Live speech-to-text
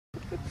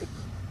If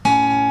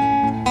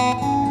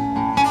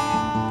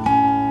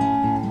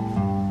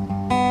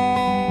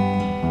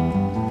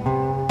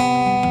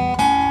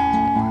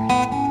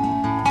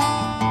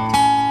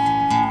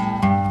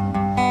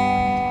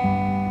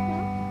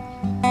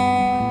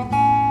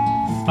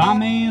I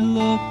may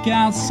look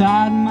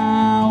outside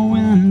my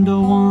window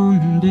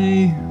one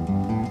day,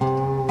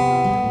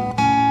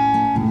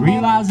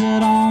 realize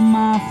that all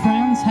my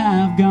friends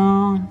have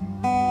gone,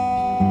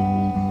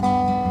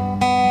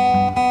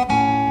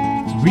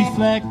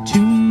 reflect to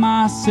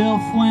myself,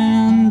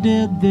 when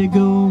did they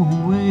go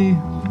away?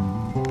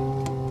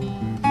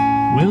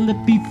 Will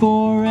it be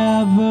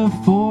forever?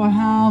 For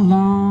how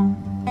long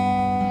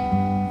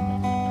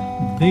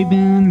have they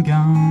been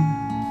gone?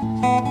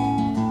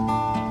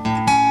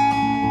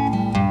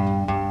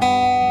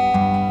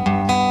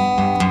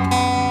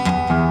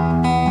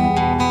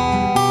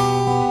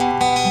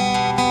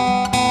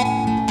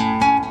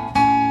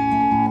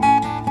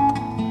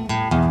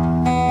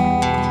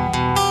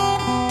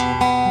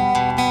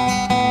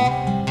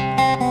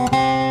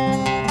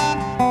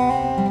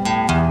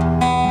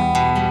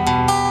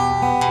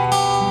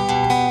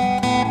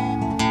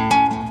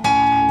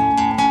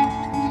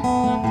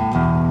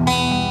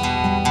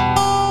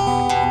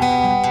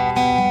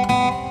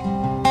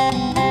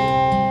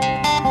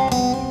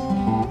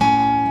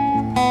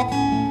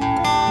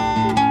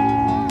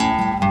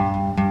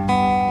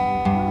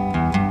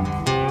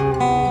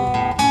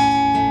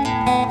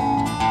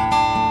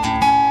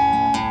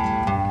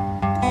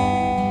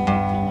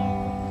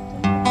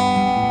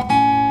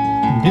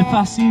 If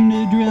I seem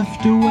to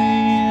drift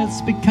away,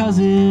 it's because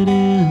it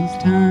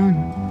is time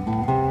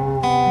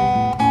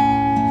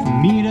for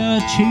me to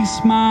chase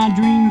my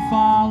dream,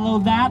 follow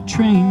that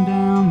train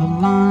down the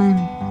line.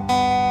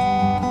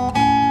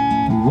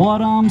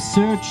 What I'm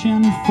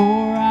searching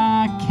for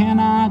I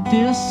cannot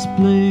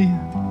display,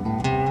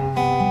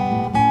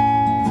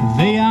 for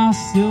they are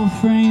still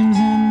frames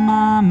in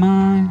my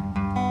mind,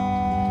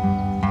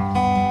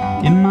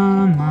 in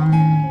my mind.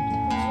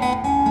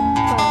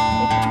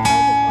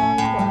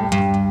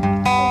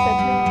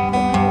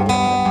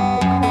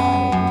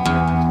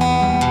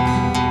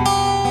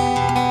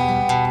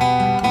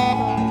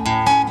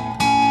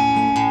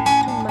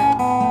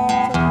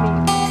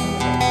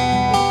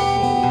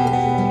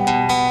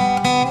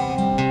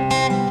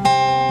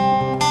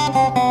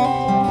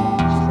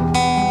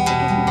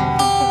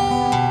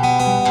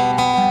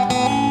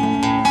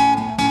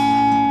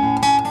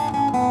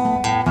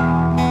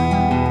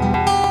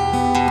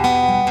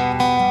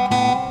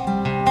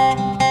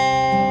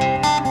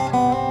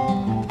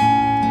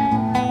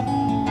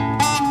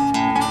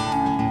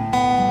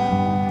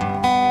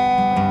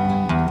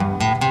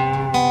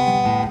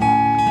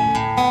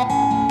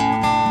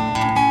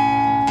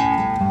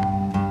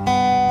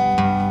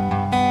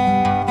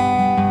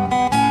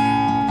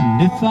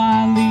 If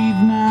I leave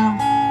now,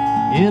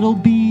 it'll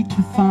be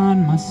to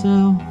find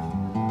myself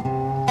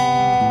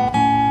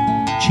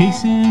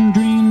chasing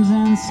dreams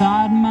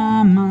inside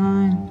my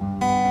mind.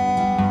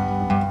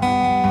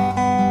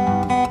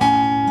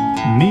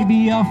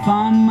 Maybe I'll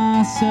find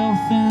myself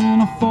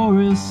in a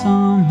forest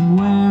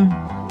somewhere,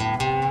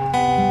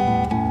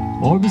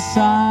 or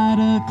beside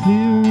a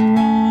clear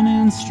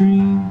running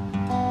stream,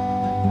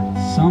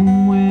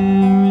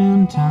 somewhere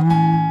in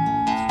time.